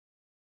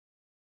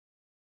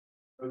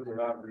Those are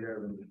not the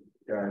other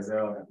guys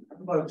out.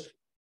 How much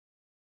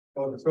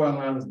of the starting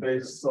line is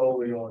based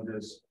solely on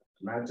this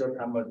matchup?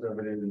 How much of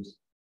it is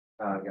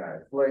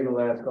guys play the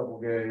last couple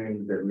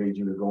games that made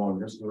you to go in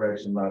this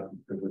direction? Like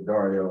with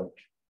Dario,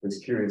 is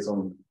curious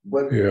on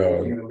what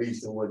you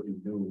least and what you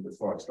do as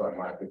far as starting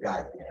line the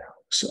guys now.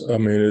 So, I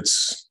mean,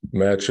 it's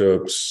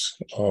matchups.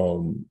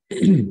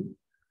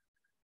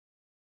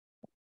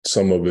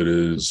 Some of it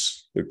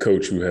is the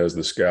coach who has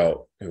the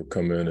scout. He'll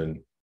come in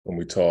and when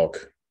we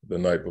talk the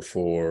night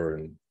before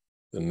and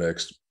the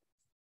next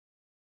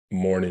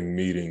morning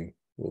meeting,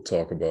 we'll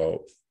talk about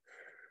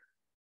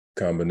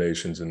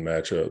combinations and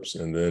matchups.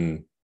 And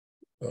then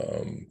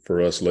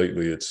for us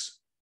lately, it's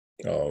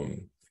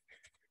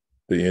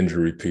the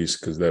injury piece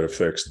because that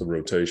affects the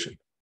rotation.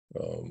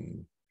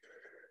 In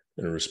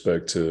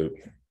respect to,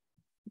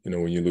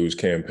 when you lose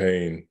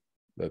campaign,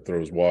 that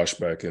throws Wash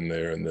back in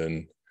there, and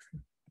then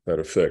that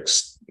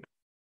affects,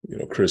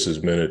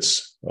 Chris's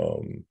minutes.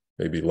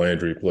 Maybe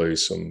Landry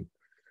plays some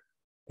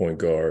point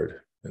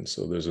guard. And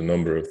so there's a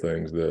number of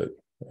things that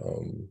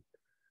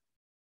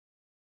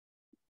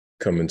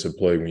come into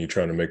play when you're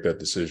trying to make that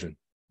decision.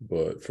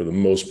 But for the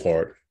most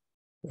part,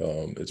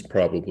 it's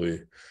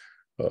probably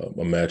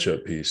a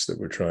matchup piece that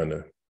we're trying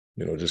to,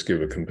 just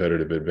give a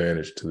competitive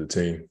advantage to the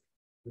team.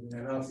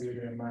 And obviously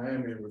in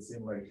Miami, it would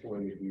seem like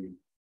for you to be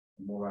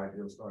more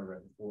ideal starter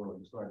at the 4. Are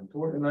you starting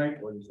toward the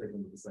 9th, or are you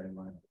sticking with the same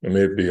line? I mean,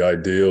 it'd be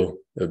ideal.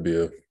 That'd be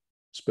a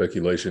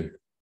speculation.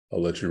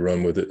 I'll let you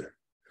run with it.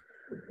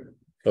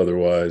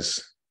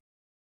 Otherwise,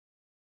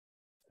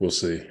 we'll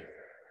see.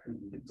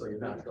 So you're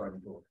not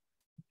starting toward.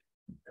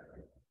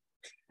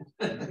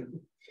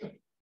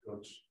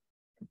 Coach,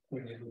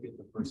 when you look at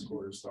the first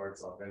quarter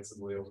starts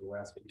offensively over the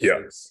last few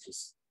years,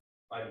 just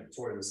I'm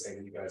toward the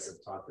same. You guys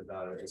have talked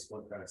about it. Just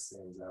what kind of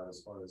stands out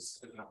as far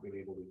as not being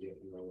able to get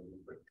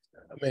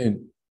I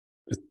mean,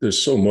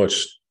 there's so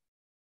much.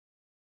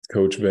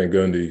 Coach Van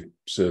Gundy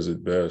says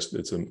it best.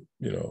 It's a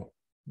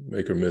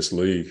make or miss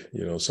league.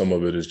 Some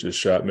of it is just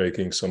shot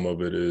making. Some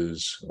of it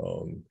is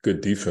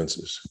good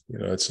defenses.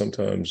 It's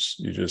sometimes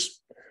you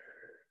just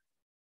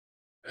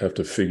have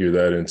to figure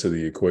that into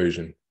the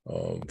equation.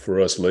 For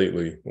us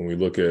lately, when we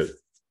look at,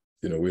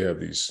 we have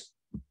these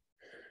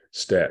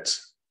stats,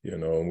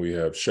 and we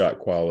have shot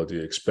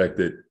quality,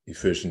 expected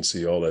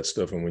efficiency, all that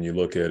stuff. And when you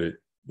look at it,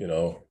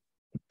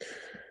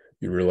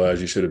 you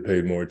realize you should have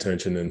paid more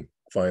attention in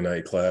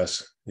finite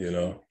class,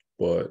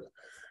 but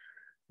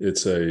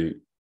it's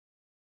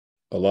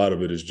a lot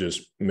of it is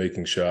just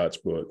making shots,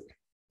 but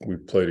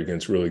we've played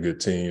against really good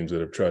teams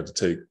that have tried to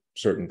take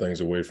certain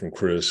things away from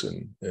Chris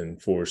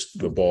and forced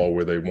the ball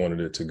where they wanted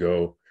it to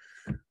go.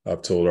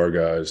 I've told our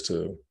guys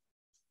to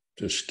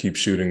just keep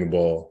shooting the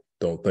ball.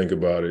 Don't think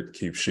about it.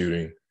 Keep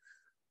shooting.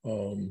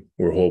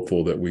 We're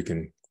hopeful that we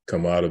can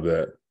come out of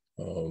that.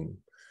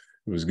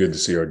 It was good to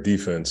see our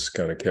defense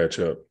kind of catch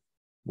up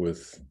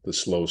with the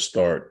slow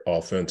start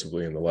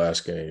offensively in the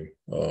last game,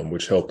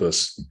 which helped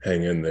us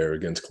hang in there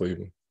against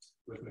Cleveland.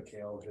 With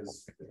Mikal,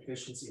 his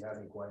efficiency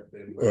hasn't quite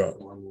been what it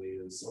normally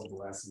is over the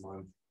last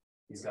month.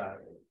 He's got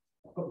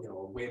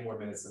way more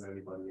minutes than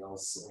anybody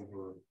else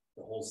over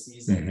the whole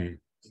season. Mm-hmm.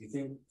 Do you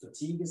think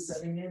fatigue is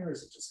setting in, or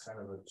is it just kind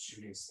of a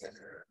shooting schedule?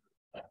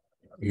 I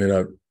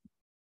mean,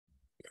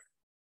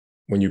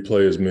 when you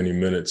play as many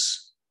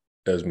minutes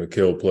as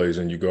Mikal plays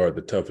and you guard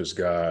the toughest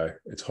guy,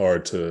 it's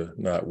hard to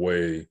not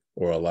weigh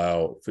or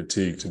allow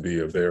fatigue to be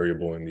a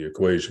variable in the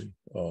equation.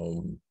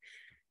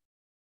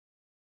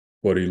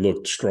 But he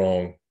looked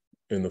strong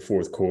in the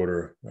fourth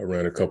quarter. I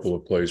ran a couple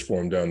of plays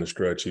for him down the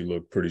stretch. He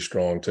looked pretty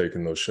strong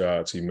taking those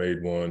shots. He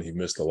made one. He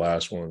missed the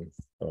last one.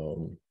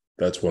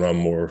 That's what I'm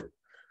more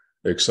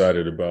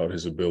excited about,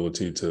 his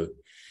ability to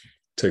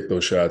take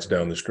those shots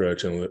down the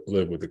stretch and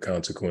live with the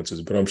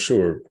consequences. But I'm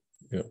sure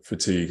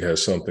fatigue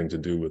has something to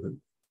do with it.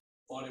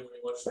 Monty, when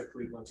you watched the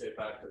Cleveland tape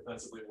back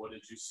defensively, what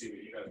did you see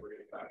that you guys were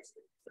getting back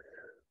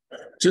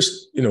to?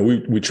 Just,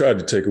 we tried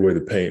to take away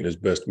the paint as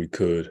best we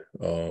could.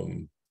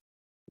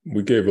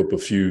 We gave up a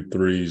few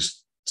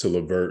threes to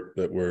LeVert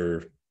that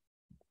were,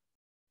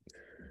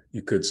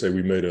 you could say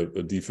we made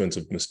a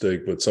defensive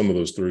mistake, but some of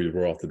those threes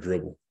were off the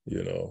dribble.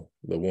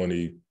 The one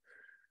he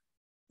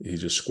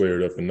just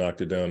squared up and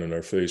knocked it down in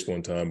our face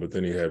one time, but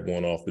then he had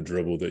one off the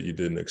dribble that you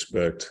didn't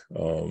expect.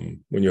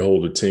 When you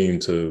hold a team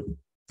to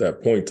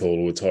that point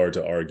total, it's hard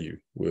to argue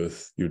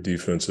with your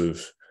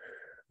defensive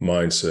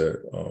mindset.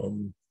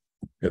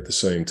 At the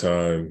same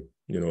time,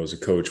 as a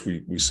coach,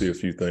 we see a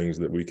few things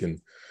that we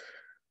can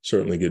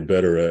certainly get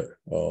better at.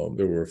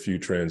 There were a few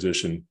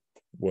transition,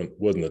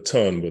 wasn't a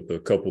ton, but the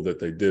couple that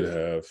they did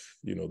have,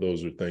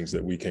 those are things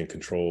that we can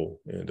control.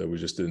 And we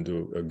just didn't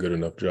do a good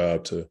enough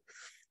job to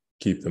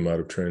keep them out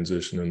of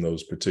transition in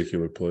those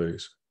particular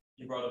plays.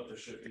 You brought up the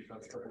shift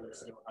defense a couple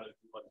weeks ago. How did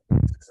you like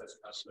success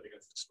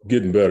against this?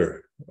 Getting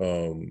better.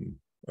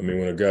 I mean,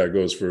 when a guy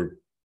goes for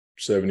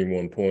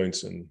 71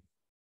 points and,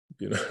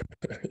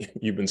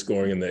 you've been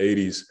scoring in the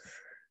 80s,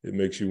 it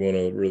makes you want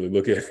to really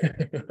look at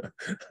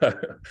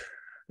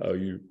how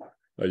you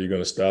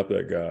going to stop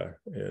that guy.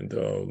 And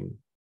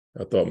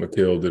I thought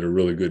Mikhail did a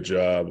really good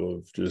job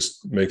of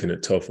just making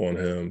it tough on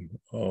him.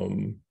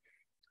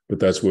 But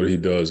that's what he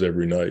does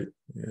every night.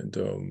 And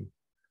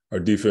our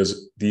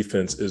defense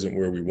isn't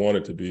where we want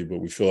it to be, but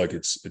we feel like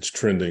it's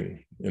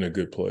trending in a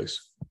good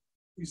place.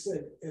 You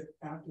said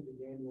after the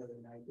game the other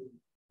night that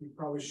you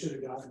probably should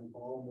have gotten the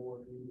ball more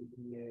in the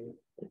VA.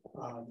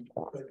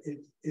 But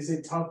is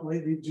it tough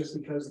lately just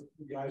because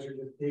you guys are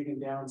just digging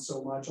down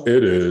so much?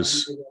 It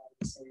is.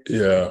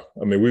 Yeah.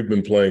 I mean, we've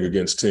been playing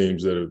against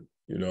teams that have,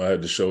 I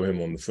had to show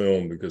him on the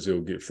film because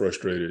he'll get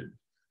frustrated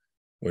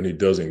when he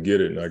doesn't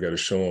get it. And I got to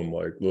show him,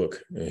 like,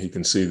 look, and he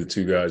can see the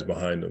two guys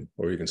behind him,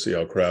 or he can see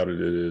how crowded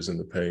it is in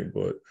the paint.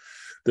 But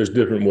there's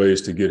different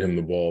ways to get him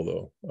the ball,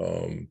 though.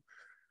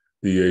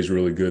 DA is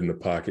really good in the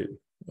pocket.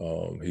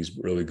 He's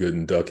really good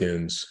in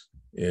duck-ins.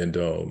 And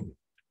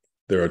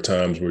there are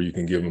times where you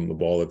can give him the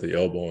ball at the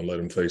elbow and let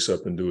him face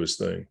up and do his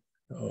thing.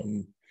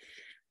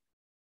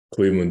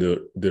 Cleveland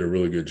did a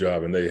really good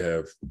job, and they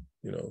have,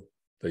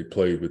 they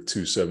played with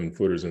 2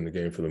 7-footers in the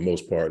game for the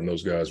most part, and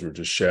those guys were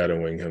just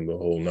shadowing him the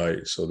whole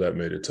night. So that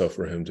made it tough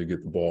for him to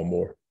get the ball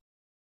more.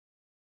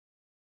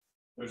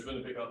 There's been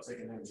a big uptick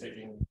in him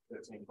taking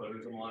 15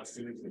 footers in the last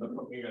 2 weeks. Is that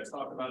something you guys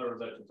talked about, or is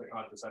that just a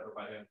conscious effort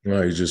by him?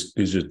 No, he's just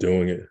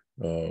doing it.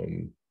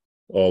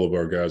 All of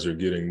our guys are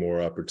getting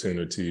more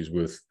opportunities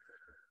with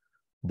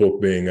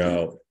Book being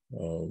out.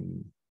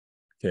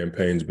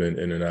 Campaign's been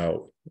in and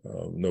out.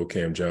 No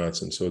Cam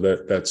Johnson. So I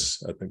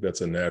think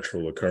that's a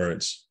natural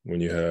occurrence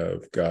when you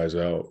have guys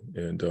out.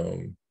 And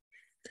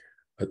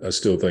I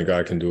still think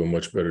I can do a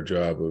much better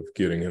job of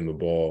getting him the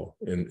ball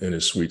in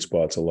his sweet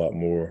spots a lot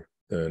more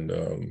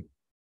than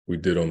we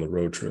did on the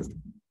road trip.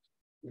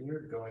 When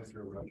you're going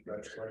through a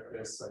stretch like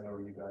this, I know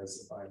you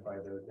guys abide by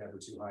the never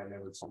too high,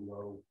 never too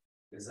low.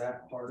 Is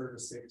that harder to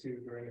stick to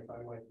during a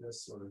time like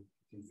this, or do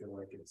you feel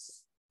like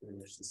it's pretty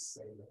much the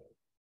same?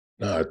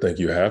 No, I think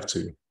you have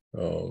to. I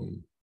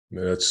mean,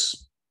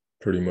 that's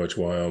pretty much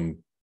why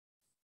I'm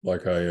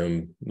like I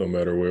am, no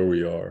matter where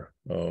we are.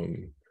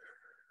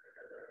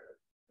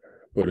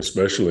 But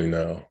especially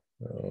now,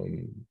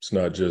 it's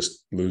not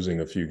just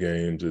losing a few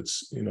games,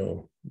 it's,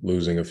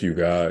 losing a few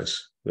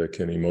guys that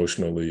can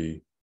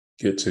emotionally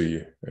get to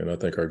you. And I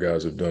think our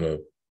guys have done an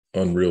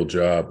unreal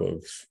job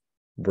of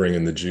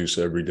bringing the juice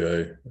every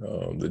day.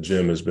 The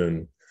gym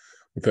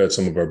we've had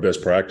some of our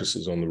best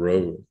practices on the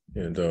road,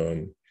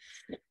 and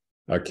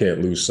I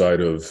can't lose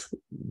sight of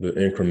the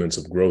increments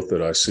of growth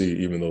that I see,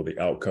 even though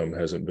the outcome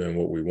hasn't been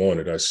what we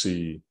wanted. I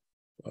see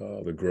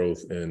the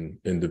growth in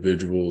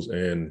individuals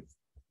and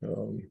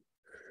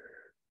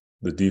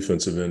the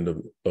defensive end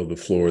of the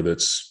floor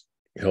that's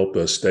helped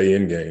us stay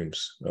in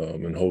games.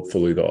 And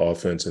hopefully the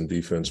offense and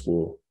defense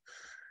will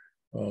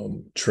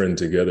trend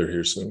together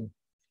here soon.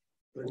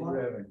 A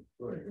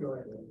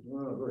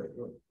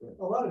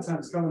lot of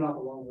times coming off a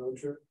long road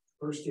trip,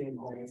 first game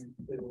home,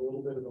 did a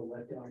little bit of a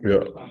letdown.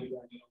 Yeah. Probably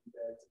got your own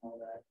beds and all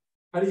that.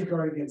 How do you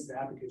guard against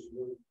that? Because you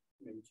really,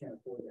 you can't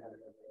afford to have it.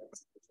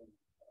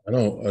 I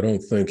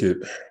don't think it.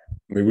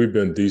 I mean, we've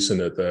been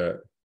decent at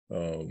that,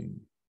 but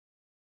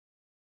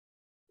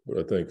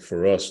I think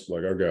for us,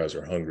 like, our guys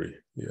are hungry,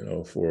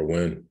 for a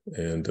win,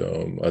 and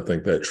I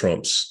think that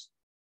trumps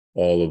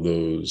all of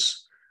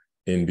those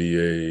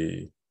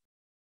NBA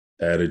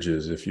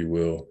adages, if you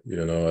will.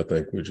 I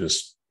think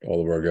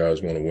all of our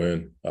guys want to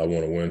win. I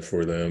want to win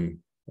for them.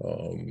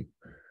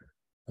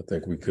 I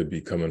think we could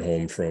be coming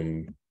home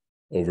from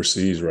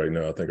overseas right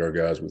now. I think our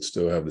guys would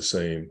still have the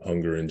same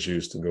hunger and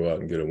juice to go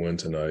out and get a win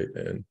tonight.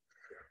 And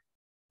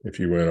if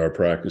you were in our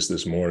practice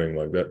this morning,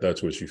 like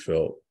that's what you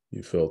felt.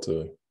 You felt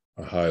a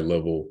high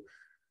level,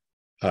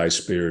 high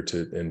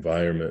spirited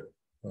environment.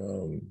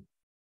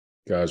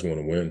 Guys want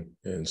to win.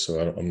 And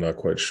so I'm not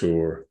quite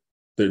sure.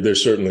 There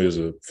certainly is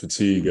a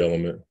fatigue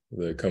element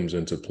that comes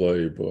into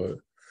play, but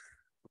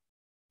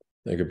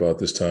think about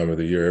this time of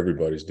the year,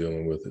 everybody's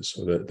dealing with it.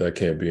 So that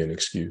can't be an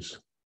excuse.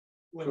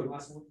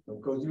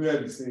 Because you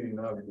haven't seen,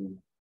 obviously,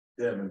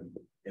 Devin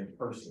in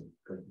person,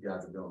 because you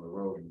guys have been on the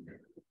road and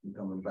you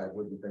coming back.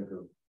 What do you think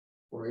of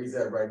where he's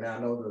at right now? I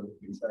know the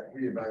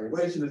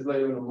reevaluation is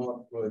later in the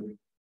month, but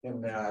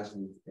him now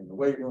actually in the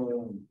weight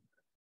room,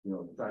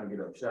 trying to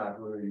get up shots.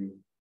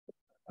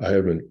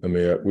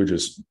 We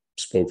just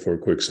spoke for a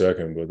quick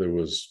second, but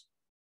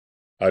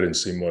I didn't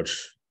see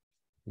much.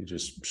 He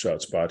just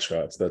shot spot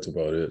shots. That's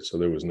about it. So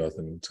there was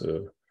nothing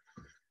to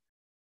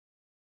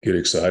get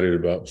excited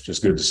about. It's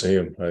just good to see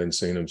him. I hadn't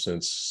seen him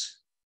since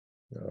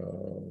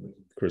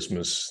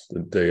Christmas,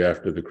 the day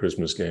after the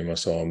Christmas game. I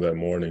saw him that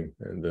morning,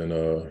 and then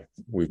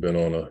we've been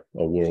on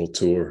a world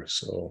tour.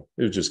 So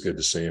it was just good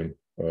to see him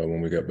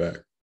when we got back.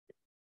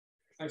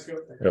 Thanks, Joe.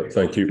 Yep,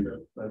 thank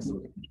you.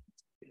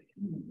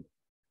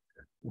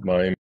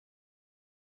 Miami.